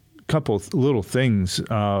couple of little things,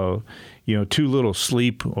 too little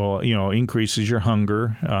sleep, increases your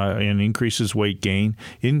hunger and increases weight gain,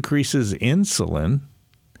 increases insulin,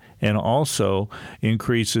 and also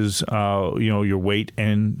increases, your weight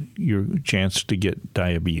and your chance to get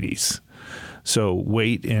diabetes. So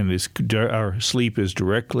weight and our sleep is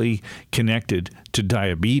directly connected to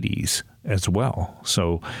diabetes as well.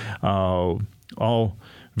 So all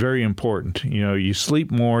very important. You sleep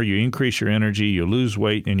more, you increase your energy, you lose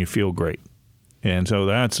weight, and you feel great. And so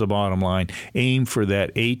that's the bottom line. Aim for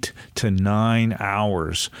that 8 to 9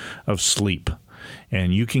 hours of sleep.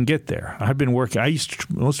 And you can get there. I've been working.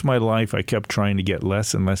 Most of my life, I kept trying to get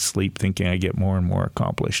less and less sleep, thinking I get more and more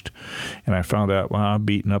accomplished. And I found out, I'm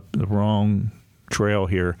beating up the wrong trail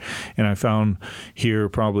here. And I found here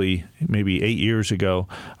probably maybe 8 years ago,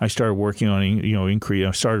 I started working on,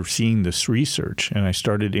 I started seeing this research, and I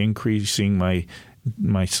started increasing my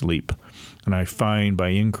sleep. And I find by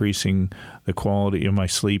increasing the quality of my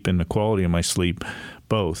sleep and the quality of my sleep,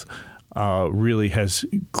 both, really has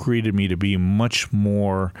created me to be a much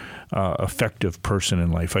more effective person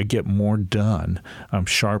in life. I get more done. I'm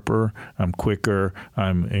sharper. I'm quicker.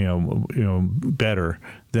 I'm better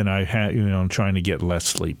than I had. I'm trying to get less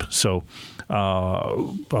sleep. So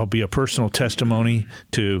I'll be a personal testimony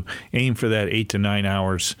to aim for that 8 to 9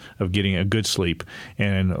 hours of getting a good sleep,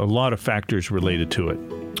 and a lot of factors related to it.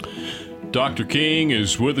 Dr. King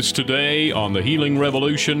is with us today on the Healing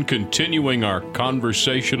Revolution, continuing our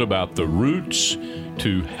conversation about the roots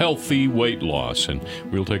to healthy weight loss. And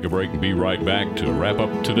we'll take a break and be right back to wrap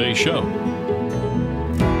up today's show.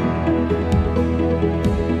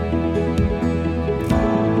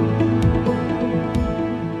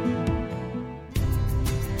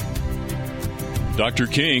 Dr.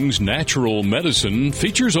 King's Natural Medicine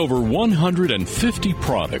features over 150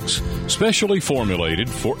 products specially formulated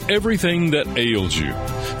for everything that ails you,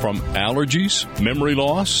 from allergies, memory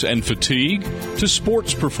loss, and fatigue to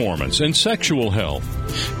sports performance and sexual health.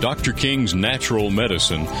 Dr. King's Natural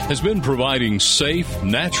Medicine has been providing safe,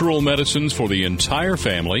 natural medicines for the entire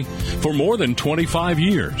family for more than 25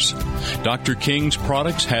 years. Dr. King's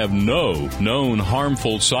products have no known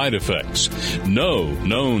harmful side effects, no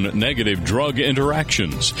known negative drug interactions,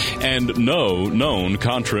 and no known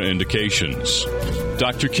contraindications.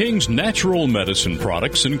 Dr. King's Natural Medicine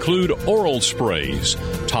products include oral sprays,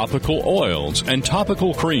 topical oils, and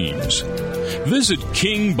topical creams. Visit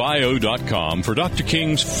kingbio.com for Dr.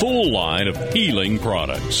 King's full line of healing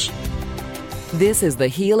products. This is the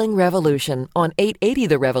Healing Revolution on 880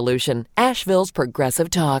 The Revolution, Asheville's Progressive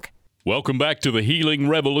Talk. Welcome back to the Healing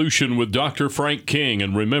Revolution with Dr. Frank King.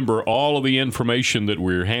 And remember, all of the information that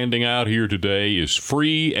we're handing out here today is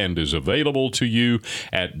free and is available to you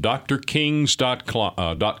at drkings.com,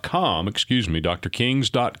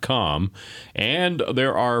 drkings.com. And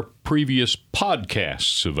there are previous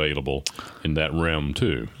podcasts available in that realm,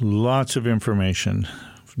 too. Lots of information.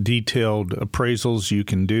 Detailed appraisals you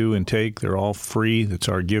can do and take. They're all free. That's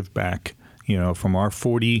our give back. From our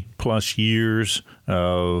 40-plus years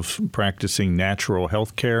of practicing natural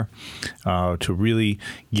health care to really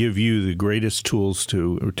give you the greatest tools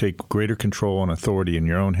to take greater control and authority in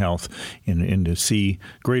your own health and to see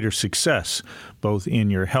greater success both in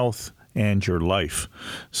your health and your life.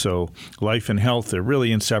 So life and health are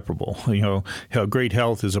really inseparable. Great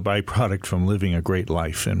health is a byproduct from living a great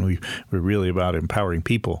life, and we're really about empowering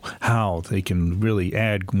people how they can really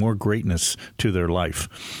add more greatness to their life.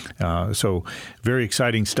 So very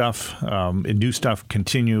exciting stuff. And new stuff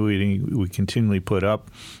we continually put up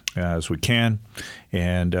as we can,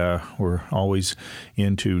 and we're always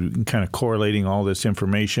into kind of correlating all this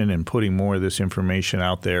information and putting more of this information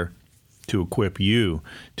out there to equip you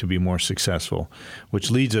to be more successful,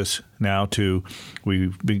 which leads us now to,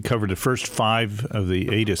 we've covered the first 5 of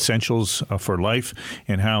the 8 essentials for life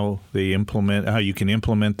and how you can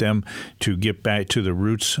implement them to get back to the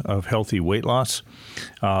roots of healthy weight loss.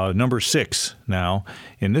 Number 6 now,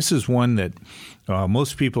 and this is one that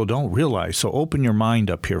most people don't realize. So open your mind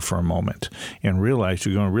up here for a moment and realize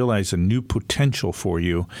you're going to realize a new potential for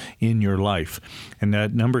you in your life. And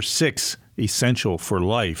that number 6 essential for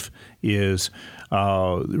life is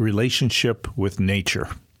relationship with nature.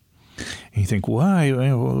 And you think, why?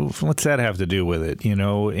 What's that have to do with it? In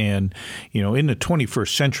the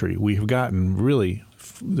 21st century, we've gotten really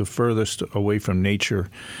the furthest away from nature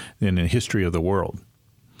in the history of the world.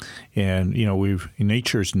 And,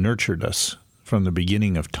 nature's nurtured us from the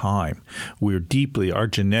beginning of time. Our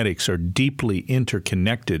genetics are deeply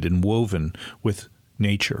interconnected and woven with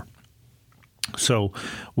nature. So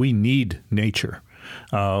we need nature.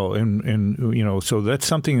 So that's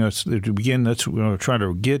something that's, to begin, let's try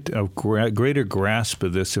to get a greater grasp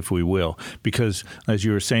of this, if we will, because as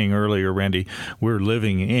you were saying earlier, Randy, we're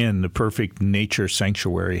living in the perfect nature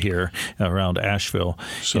sanctuary here around Asheville,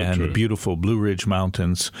 the beautiful Blue Ridge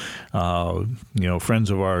Mountains. Friends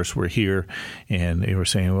of ours were here, and they were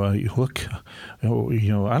saying, well, look,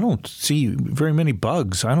 I don't see very many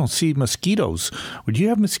bugs. I don't see mosquitoes. Would you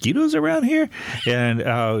have mosquitoes around here? And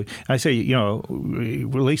I say, at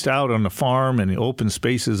least out on the farm and the open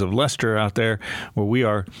spaces of Lester out there where we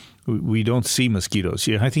are, we don't see mosquitoes.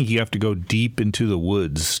 I think you have to go deep into the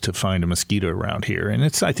woods to find a mosquito around here. And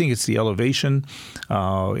I think it's the elevation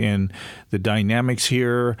and the dynamics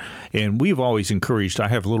here. And we've always encouraged, I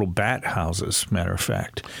have little bat houses, matter of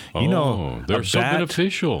fact. They're so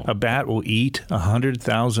beneficial. A bat will eat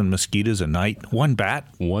 100,000 mosquitoes a night. One bat.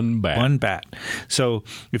 So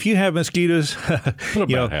if you have mosquitoes, put a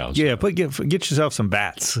bat house. Yeah, get yourself some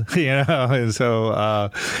bats. And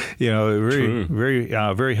so very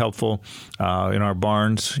very helpful. In our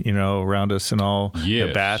barns, around us and all. Yes.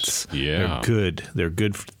 The bats, yeah. They're good. They're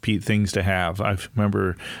good things to have. I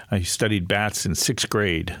remember I studied bats in 6th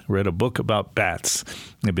grade, read a book about bats.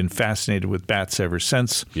 I've been fascinated with bats ever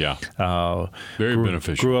since. Yeah. Very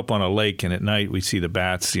beneficial. Grew up on a lake, and at night we see the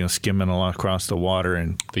bats, skimming along across the water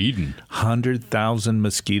and feeding 100,000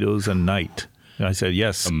 mosquitoes a night. And I said,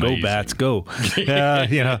 yes, amazing. Go Bats, go. We got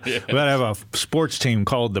to have a sports team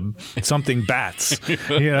called the something Bats.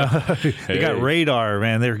 They got radar,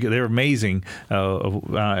 man. They're amazing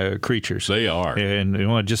creatures. They are. And you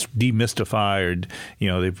want to just demystify,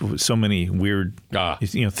 they've so many weird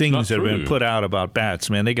things that have been put out about bats,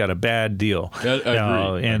 man. They got a bad deal.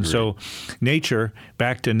 Agreed. So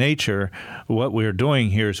back to nature, what we're doing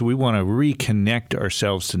here is we want to reconnect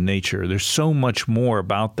ourselves to nature. There's so much more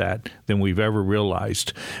about that than we've ever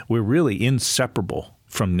realized. We're really inseparable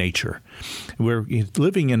from nature. We're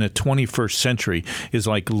living in the 21st century it's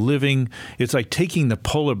like taking the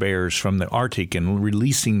polar bears from the Arctic and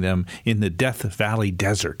releasing them in the Death Valley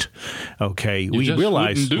Desert. Okay, we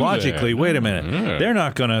realize logically, wait a minute, they're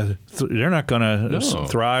not going to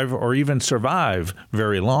thrive or even survive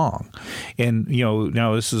very long. And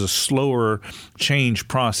now this is a slower change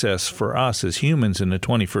process for us as humans in the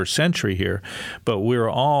 21st century here, but we're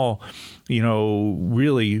all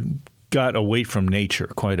really got away from nature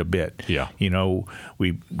quite a bit. Yeah.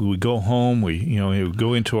 We go home, we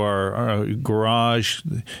go into our garage,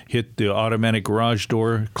 hit the automatic garage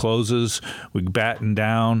door, closes, we batten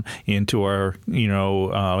down into our,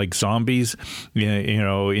 like zombies,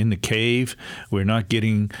 in the cave. We're not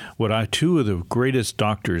getting two of the greatest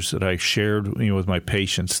doctors that I shared, with my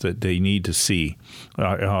patients that they need to see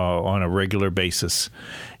on a regular basis.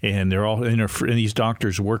 And they're all, and these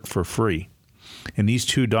doctors work for free. And these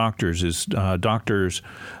 2 doctors is Doctors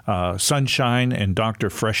Sunshine and Dr.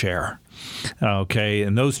 Fresh Air. Okay,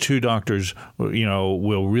 and those 2 doctors,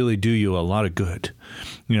 will really do you a lot of good.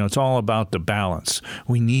 It's all about the balance.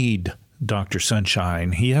 We need Dr.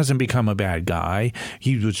 Sunshine. He hasn't become a bad guy.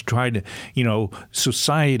 He was trying to,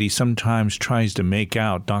 society sometimes tries to make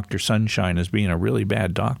out Dr. Sunshine as being a really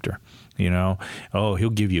bad doctor. He'll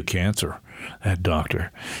give you cancer, that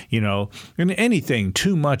doctor. And anything,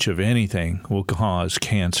 too much of anything will cause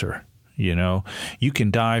cancer. You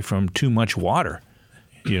can die from too much water.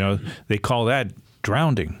 They call that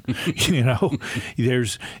drowning.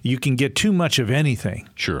 You can get too much of anything.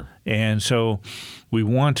 Sure. And so we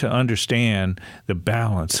want to understand the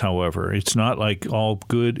balance, however. It's not like all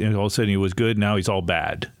good and all of a sudden he was good, now he's all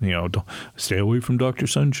bad. Don't stay away from Dr.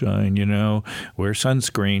 Sunshine, wear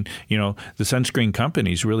sunscreen. The sunscreen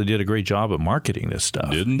companies really did a great job of marketing this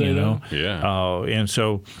stuff. Didn't they, though? Yeah.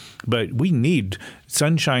 But we need,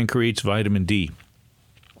 sunshine creates vitamin D.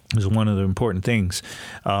 Is one of the important things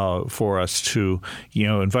for us to,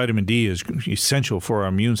 and vitamin D is essential for our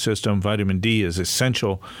immune system. Vitamin D is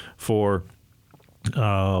essential for,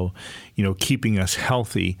 keeping us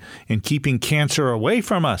healthy and keeping cancer away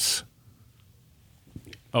from us.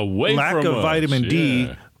 Lack of vitamin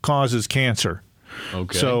D causes cancer.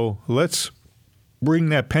 Okay. So let's bring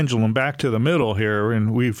that pendulum back to the middle here,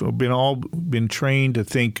 and we've been trained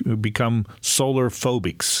to become solar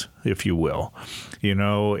phobics, if you will,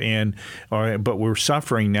 but we're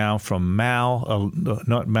suffering now from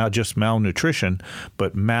not just malnutrition,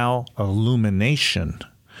 but malillumination.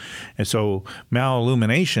 And so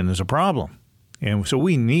malillumination is a problem. And so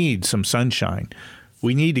we need some sunshine.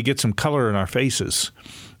 We need to get some color in our faces.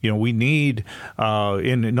 We need,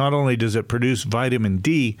 and not only does it produce vitamin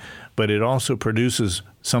D, but it also produces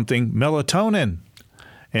something, melatonin.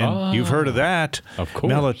 And you've heard of that. Of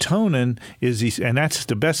course. Melatonin and that's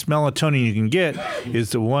the best melatonin you can get, is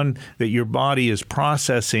the one that your body is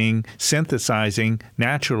synthesizing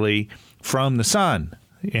naturally from the sun.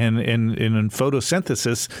 And in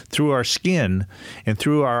photosynthesis through our skin and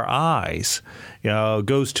through our eyes,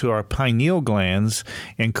 goes to our pineal glands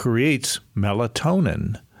and creates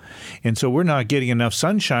melatonin. And so we're not getting enough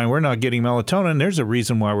sunshine. We're not getting melatonin. There's a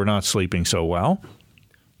reason why we're not sleeping so well.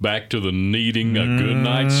 Back to the needing a good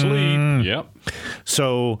night's sleep. Yep.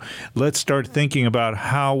 So let's start thinking about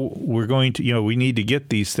how we're going to, we need to get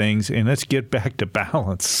these things, and let's get back to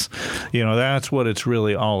balance. That's what it's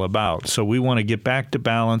really all about. So we want to get back to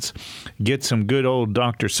balance, get some good old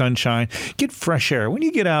Dr. Sunshine, get fresh air. When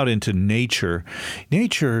you get out into nature,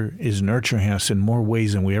 nature is nurturing us in more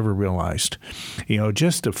ways than we ever realized.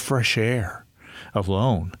 Just the fresh air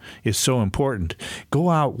alone is so important. Go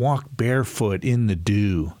out, walk barefoot in the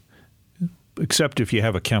dew. Except if you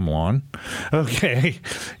have a chem lawn, okay,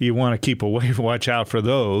 you want to keep away, watch out for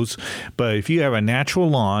those. But if you have a natural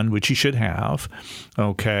lawn, which you should have,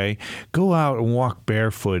 okay, go out and walk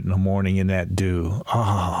barefoot in the morning in that dew.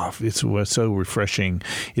 It's so refreshing.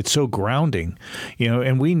 It's so grounding,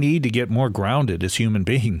 and we need to get more grounded as human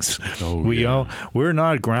beings. We're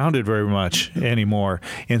not grounded very much anymore.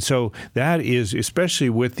 And so that is, especially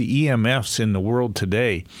with the EMFs in the world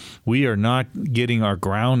today, we are not getting our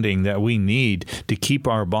grounding that we need to keep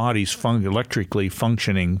our bodies electrically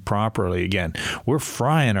functioning properly again. We're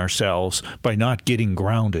frying ourselves by not getting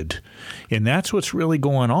grounded. And that's what's really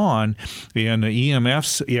going on. And the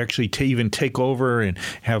EMFs actually even take over and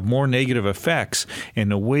have more negative effects.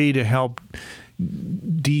 And the way to help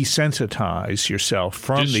desensitize yourself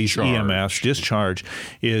from these EMFs, discharge,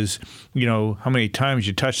 is, how many times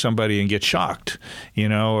you touch somebody and get shocked,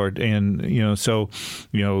 so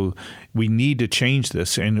we need to change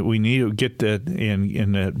this, and we need to get that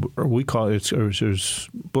in that, we call it, there's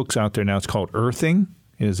books out there now, it's called earthing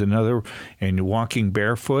is another, and walking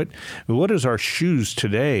barefoot. What is our shoes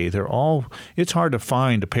today? It's hard to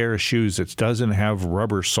find a pair of shoes that doesn't have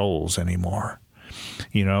rubber soles anymore.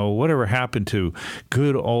 Whatever happened to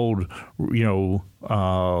good old,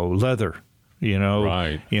 leather,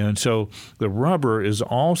 Right. And so the rubber is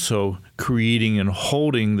also creating and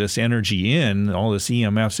holding this energy in, all this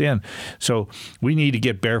EMFs in. So we need to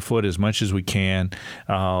get barefoot as much as we can,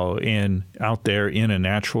 and out there in a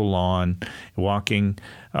natural lawn, walking.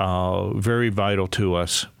 Very vital to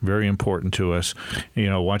us, very important to us.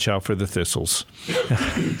 Watch out for the thistles.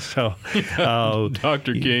 So,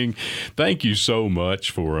 Dr. King, thank you so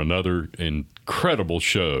much for another incredible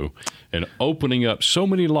show and opening up so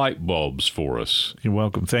many light bulbs for us. You're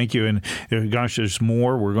welcome. Thank you. And gosh, there's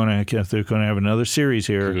more. They're going to have another series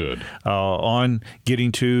here on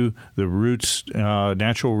getting to the roots,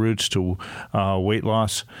 natural roots to weight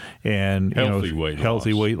loss and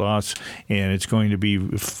healthy weight loss, and it's going to be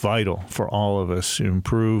vital for all of us to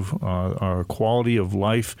improve our quality of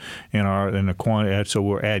life and the quantity. So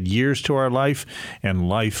we'll add years to our life and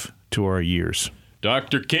life to our years.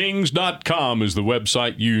 DrKings.com is the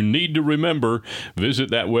website you need to remember.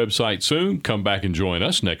 Visit that website soon. Come back and join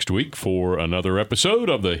us next week for another episode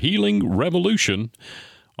of The Healing Revolution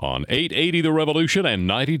on 880 The Revolution and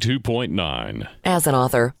 92.9. As an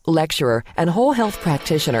author, lecturer, and whole health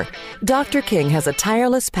practitioner, Dr. King has a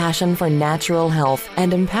tireless passion for natural health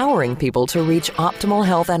and empowering people to reach optimal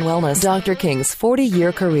health and wellness. Dr. King's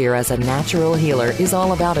 40-year career as a natural healer is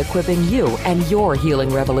all about equipping you and your healing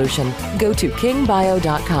revolution. Go to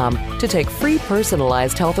kingbio.com to take free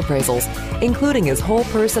personalized health appraisals, including his whole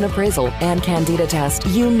person appraisal and Candida test.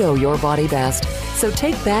 You know your body best, so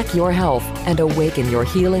take back your health and awaken your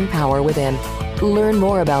healing power within. Learn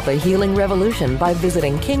more about the healing revolution by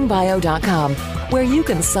visiting kingbio.com, where you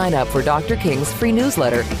can sign up for Dr. King's free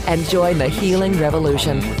newsletter and join the healing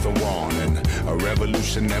revolution. With a warning, a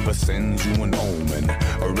revolution never sends you an omen.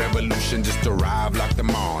 A revolution just arrived like the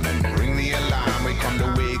morning. Ring the alarm, we come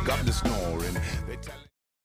to wake up this morning.